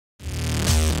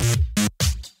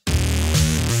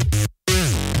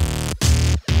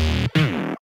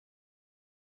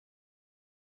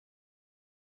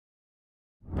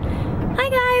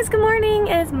guys, good morning.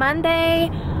 It's Monday,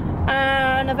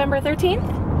 November 13th,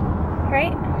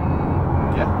 right?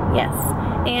 Yeah.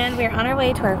 Yes. And we're on our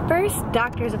way to our first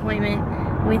doctor's appointment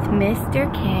with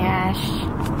Mr. Cash.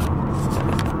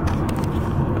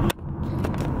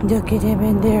 Look at him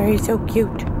in there, he's so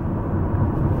cute.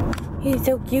 He's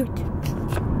so cute.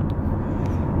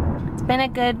 It's been a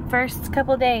good first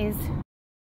couple days.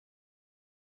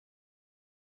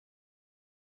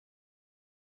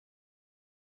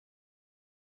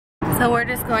 So we're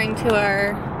just going to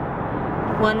our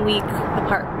 1 week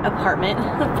apartment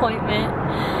appointment,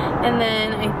 and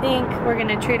then I think we're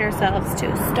gonna treat ourselves to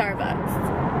Starbucks.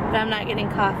 But I'm not getting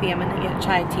coffee, I'm gonna get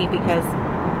chai tea because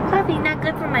coffee's not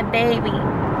good for my baby.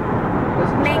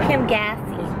 Make him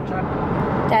gassy.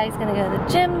 Daddy's gonna go to the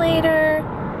gym later.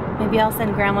 Maybe I'll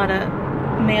send Grandma to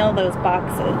mail those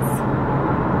boxes.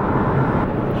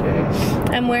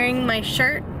 Okay. I'm wearing my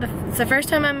shirt. It's the first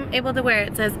time I'm able to wear it.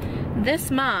 It says, "This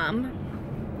mom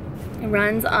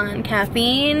runs on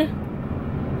caffeine,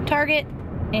 Target,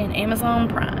 and Amazon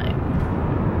Prime."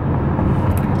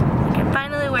 I can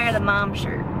finally wear the mom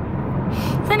shirt.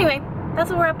 So anyway,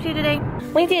 that's what we're up to today.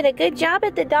 We did a good job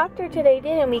at the doctor today,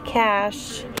 didn't we,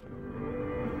 Cash?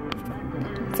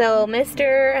 So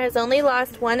Mr. has only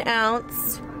lost 1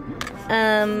 ounce,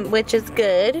 which is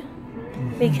good.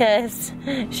 Because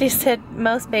she said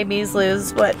most babies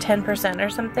lose, what, 10% or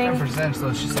something? 10%,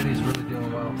 so she said he's really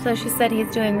doing well. So she said he's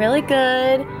doing really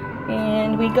good,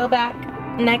 and we go back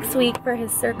next week for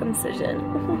his circumcision.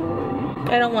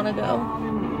 I don't want to go.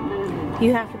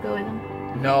 You have to go with him.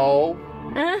 No.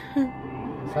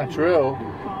 It's not true.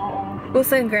 We'll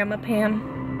send Grandma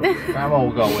Pam. Grandma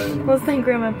will go with him. We'll send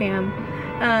Grandma Pam.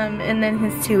 And then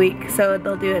his 2 weeks, so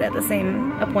they'll do it at the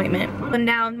same appointment. But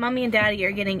now Mommy and Daddy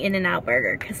are getting In-N-Out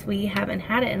Burger because we haven't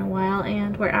had it in a while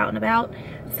and we're out and about.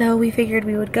 So we figured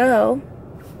we would go.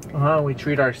 We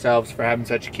treat ourselves for having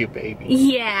such a cute baby.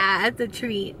 Yeah, it's a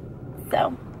treat.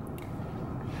 So,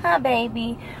 hi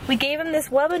baby. We gave him this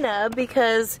Wubba Nub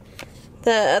because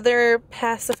the other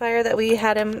pacifier that we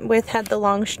had him with had the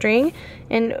long string,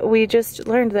 and we just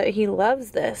learned that he loves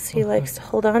this. He likes to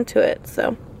hold on to it,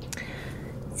 so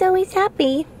he's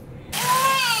happy.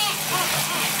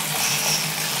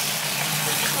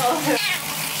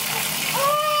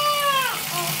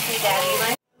 Hey,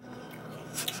 Daddy.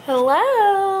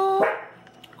 Hello.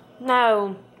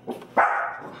 No.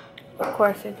 Of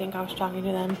course, I think I was talking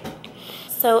to them.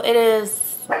 So it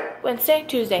is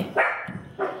Tuesday.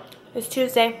 It's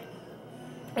Tuesday,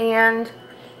 and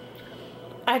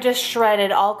I just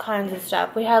shredded all kinds of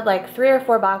stuff. We had like 3 or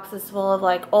 4 boxes full of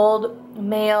like old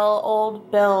mail,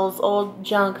 old bills, old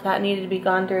junk that needed to be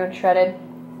gone through and shredded.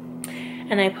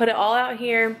 And I put it all out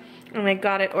here, and I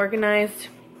got it organized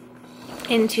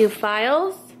into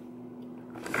files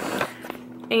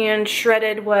and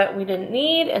shredded what we didn't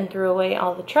need and threw away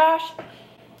all the trash.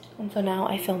 And so now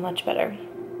I feel much better.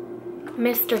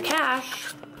 Mr.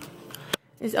 Cash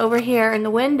is over here in the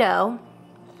window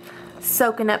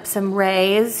soaking up some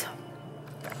rays,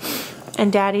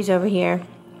 and Daddy's over here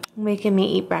making me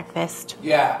eat breakfast.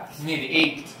 Yeah, you need to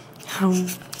eat.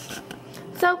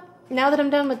 So now that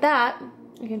I'm done with that,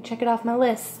 I can check it off my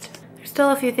list. There's still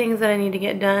a few things that I need to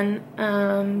get done,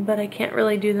 but I can't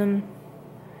really do them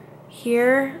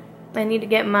here. I need to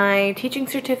get my teaching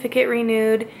certificate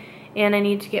renewed, and I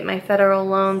need to get my federal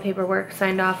loan paperwork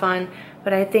signed off on,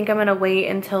 but I think I'm gonna wait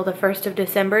until the 1st of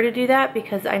December to do that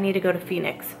because I need to go to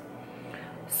Phoenix.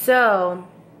 So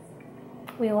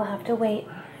we will have to wait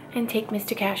and take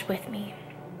Mr. Cash with me.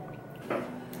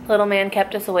 Little man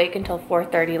kept us awake until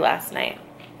 4:30 last night.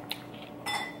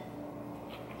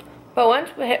 But once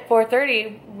we hit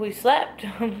 4:30, we slept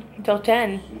until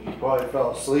 10. He probably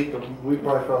fell asleep, and we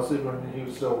probably fell asleep when he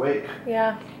was still awake.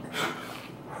 Yeah.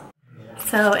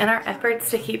 So in our efforts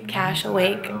to keep Cash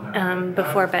awake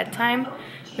before bedtime,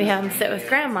 we have him sit with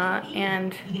Grandma,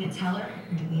 and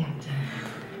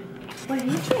well,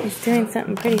 he's doing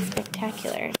something pretty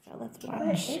spectacular, so let's watch.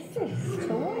 What is this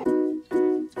toy?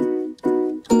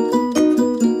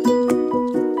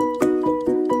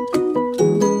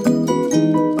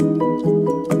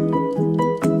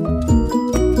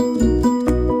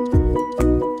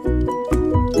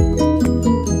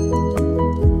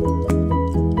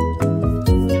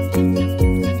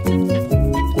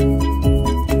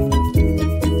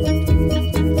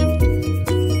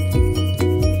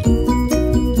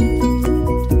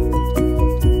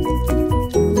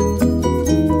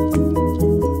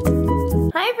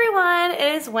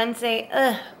 Wednesday.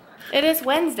 It is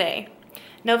Wednesday,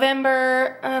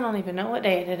 November, I don't even know what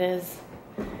date it is.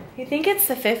 You think it's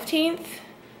the 15th?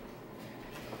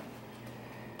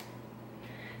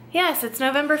 Yes, it's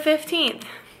November 15th.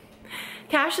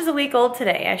 Cash is a week old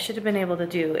today. I should have been able to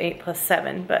do 8 plus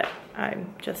 7, but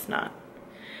I'm just not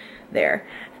there.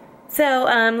 So,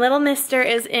 little mister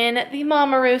is in the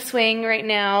Mamaroo swing right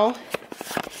now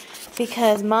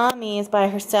because mommy is by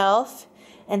herself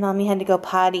and mommy had to go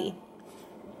potty.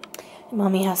 And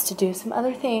mommy has to do some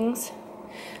other things.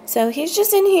 So he's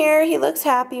just in here. He looks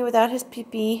happy without his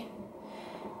pee-pee.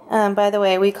 By the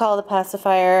way, we call the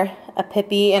pacifier a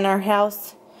pee-pee in our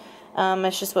house.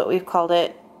 It's just what we've called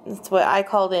it. That's what I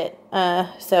called it.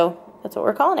 So that's what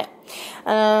we're calling it.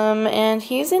 And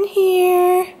he's in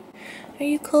here. Are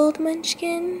you cold,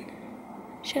 Munchkin?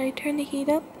 Should I turn the heat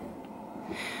up?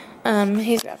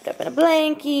 He's wrapped up in a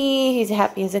blankie. He's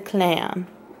happy as a clam.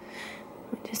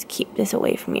 Just keep this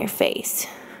away from your face.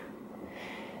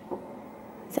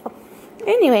 So,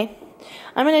 anyway,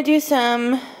 I'm going to do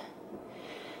some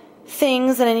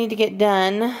things that I need to get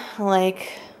done,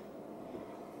 like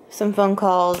some phone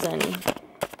calls and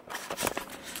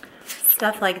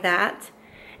stuff like that.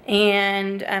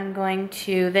 And I'm going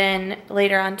to then,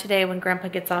 later on today when Grandpa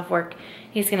gets off work,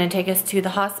 he's going to take us to the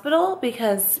hospital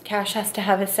because Cash has to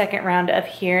have his second round of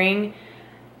hearing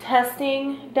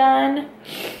testing done.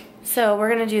 So we're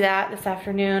going to do that this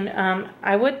afternoon.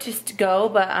 I would just go,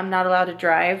 but I'm not allowed to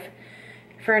drive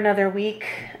for another week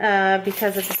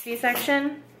because of the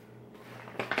C-section.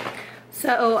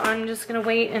 So I'm just going to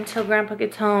wait until Grandpa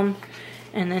gets home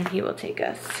and then he will take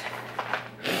us.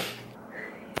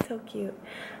 So cute.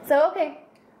 So, okay.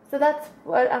 So that's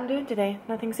what I'm doing today.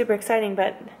 Nothing super exciting,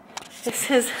 but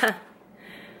this is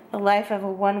the life of a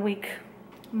 1-week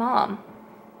mom.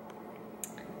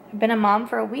 I've been a mom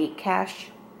for a week,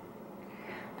 Cash.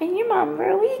 Been your mom for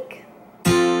a week.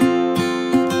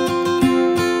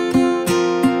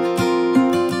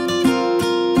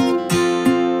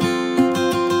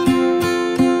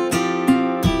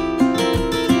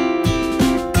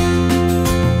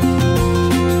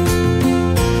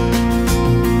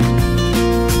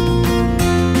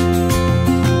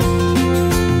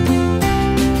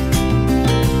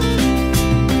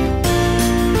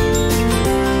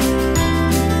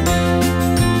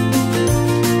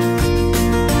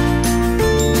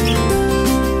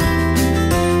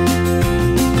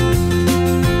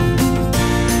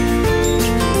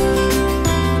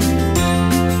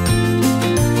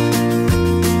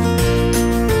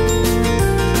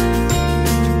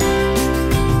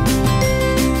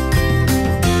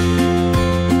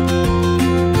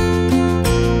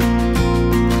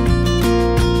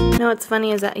 What's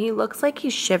funny is that he looks like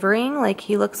he's shivering, like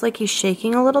he looks like he's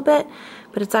shaking a little bit,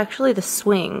 but it's actually the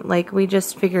swing. Like we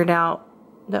just figured out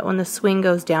that when the swing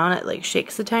goes down, it like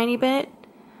shakes a tiny bit,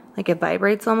 like it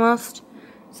vibrates almost.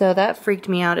 So that freaked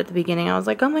me out at the beginning. I was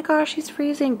like, oh my gosh, he's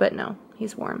freezing, but no,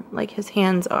 he's warm. Like his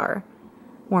hands are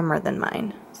warmer than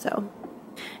mine. So,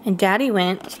 and Daddy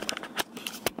went.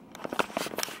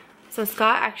 So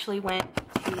Scott actually went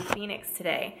to Phoenix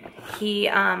today. He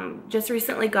just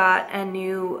recently got a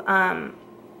new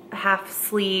half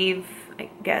sleeve, I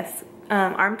guess,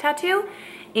 arm tattoo,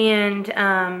 and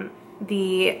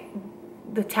the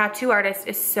tattoo artist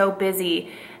is so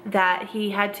busy that he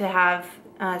had to have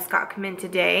Scott come in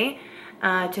today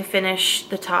to finish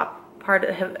the top part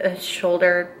of his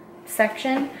shoulder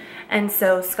section. And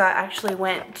so Scott actually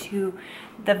went to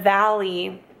the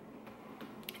Valley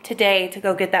today to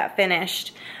go get that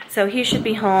finished. So he should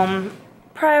be home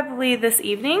probably this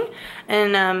evening,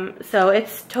 and so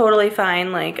it's totally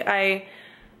fine. Like I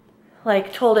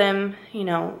told him, you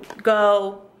know,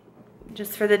 go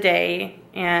just for the day,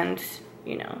 and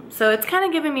you know, so it's kind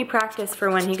of giving me practice for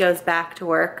when he goes back to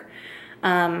work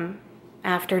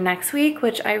after next week,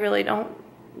 which I really don't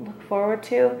look forward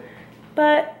to,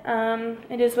 but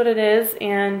it is what it is.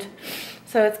 And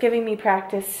so it's giving me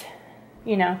practice,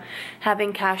 you know,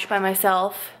 having Cash by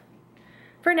myself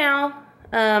for now.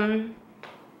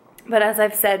 But as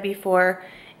I've said before,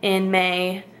 in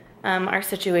May, our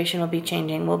situation will be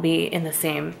changing. We'll be in the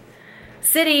same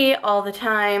city all the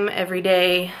time, every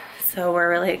day. So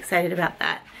we're really excited about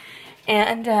that.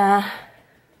 And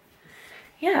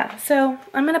yeah, so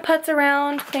I'm gonna putz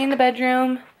around, clean the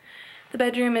bedroom. The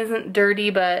bedroom isn't dirty,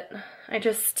 but I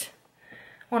just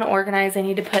want to organize. I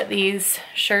need to put these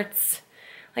shirts,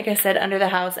 like I said, under the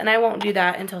house, and I won't do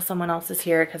that until someone else is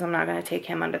here because I'm not going to take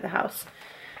him under the house.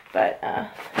 But,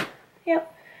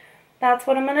 yep, that's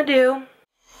what I'm going to do.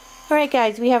 Alright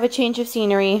guys, we have a change of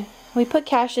scenery. We put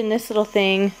Cash in this little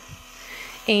thing,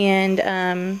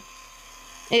 and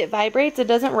it vibrates. It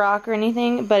doesn't rock or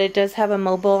anything, but it does have a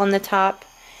mobile on the top.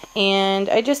 And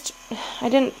I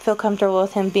didn't feel comfortable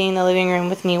with him being in the living room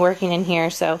with me working in here,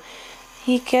 so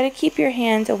you gotta keep your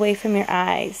hands away from your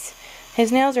eyes.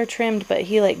 His nails are trimmed, but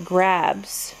he like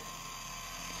grabs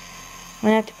I'm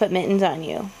gonna have to put mittens on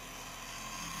you.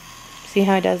 See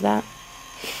how he does that?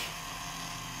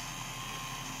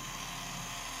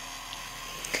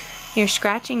 You're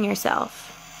scratching yourself.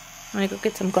 I'm gonna go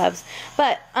get some gloves.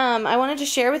 But I wanted to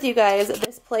share with you guys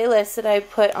this playlist that I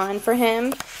put on for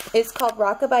him. It's called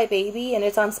Rockabye Baby, and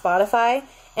it's on Spotify.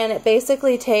 And it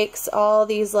basically takes all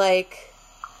these like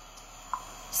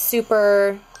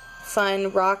super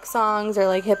fun rock songs or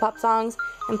like hip hop songs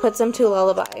and puts them to a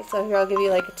lullaby. So here, I'll give you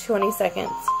like 20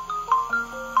 seconds.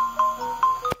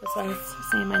 This one's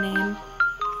saying my name.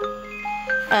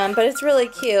 But it's really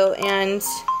cute, and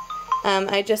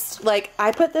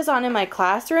I put this on in my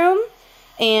classroom,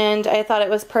 and I thought it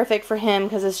was perfect for him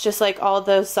because it's just like all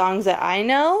those songs that I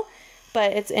know,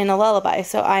 but it's in a lullaby,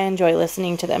 so I enjoy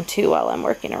listening to them too while I'm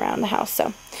working around the house.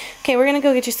 So, okay, we're gonna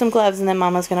go get you some gloves, and then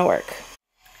Mama's gonna work.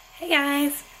 Hey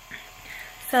guys,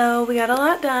 so we got a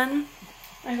lot done.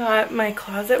 I got my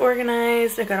closet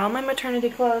organized, I got all my maternity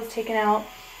clothes taken out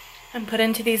and put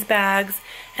into these bags,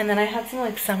 and then I had some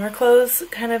like summer clothes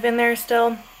kind of in there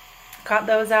still. Got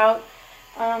those out.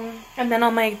 And then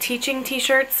all my teaching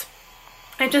t-shirts,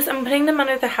 I'm putting them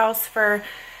under the house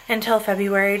until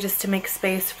February, just to make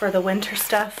space for the winter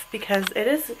stuff, because it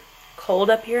is cold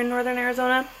up here in northern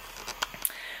Arizona.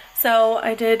 So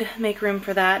I did make room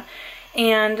for that.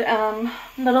 And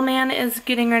little man is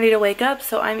getting ready to wake up,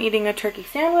 so I'm eating a turkey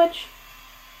sandwich.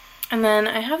 And then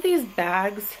I have these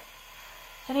bags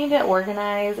I need to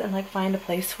organize and like find a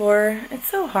place for. It's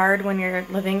so hard when you're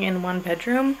living in one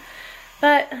bedroom,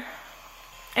 but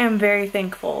I am very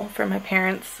thankful for my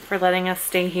parents for letting us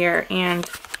stay here, and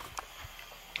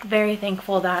very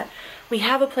thankful that we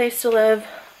have a place to live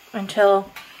until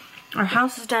our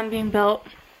house is done being built.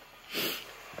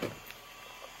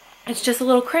 It's just a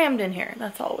little crammed in here,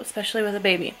 that's all, especially with a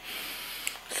baby.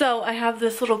 So I have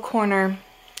this little corner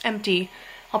empty.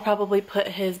 I'll probably put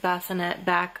his bassinet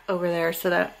back over there so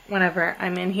that whenever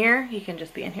I'm in here, he can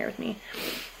just be in here with me.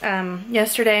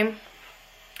 Yesterday,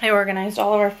 I organized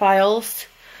all of our files,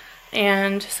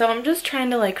 and so I'm just trying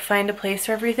to like find a place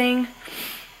for everything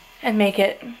and make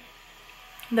it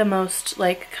the most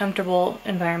like comfortable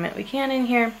environment we can in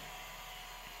here.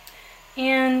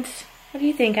 And what do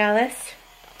you think, Alice?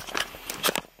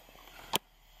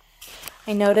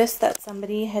 I noticed that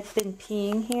somebody had been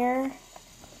peeing here.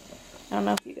 I don't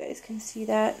know if you guys can see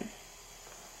that.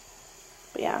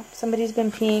 But yeah, somebody's been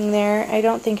peeing there. I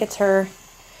don't think it's her,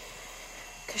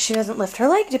 because she doesn't lift her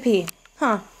leg to pee.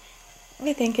 Huh.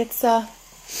 I think it's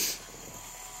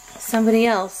somebody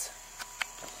else.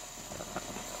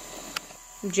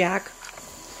 Jack.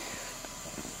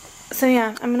 So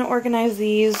yeah, I'm going to organize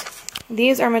these.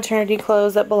 These are maternity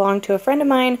clothes that belong to a friend of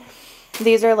mine.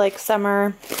 These are like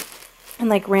summer and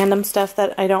like random stuff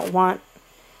that I don't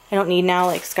need now,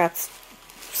 like Scott's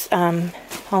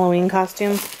Halloween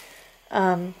costume.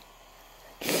 So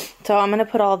I'm gonna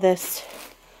put all this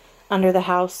under the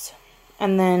house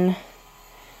and then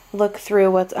look through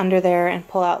what's under there and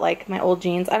pull out like my old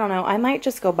jeans. I don't know, I might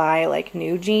just go buy like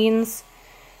new jeans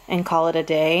and call it a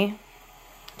day,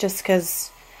 just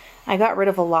because I got rid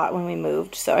of a lot when we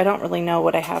moved, so I don't really know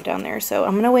what I have down there. So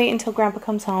I'm gonna wait until Grandpa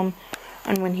comes home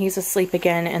and when he's asleep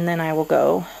again, and then I will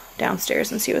go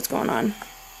downstairs and see what's going on.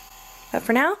 But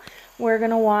for now, we're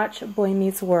gonna watch Boy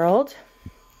Meets World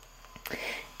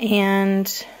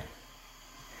and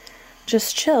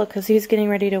just chill because he's getting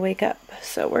ready to wake up.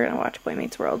 So we're gonna watch Boy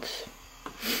Meets World.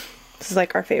 This is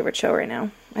like our favorite show right now.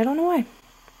 I don't know why.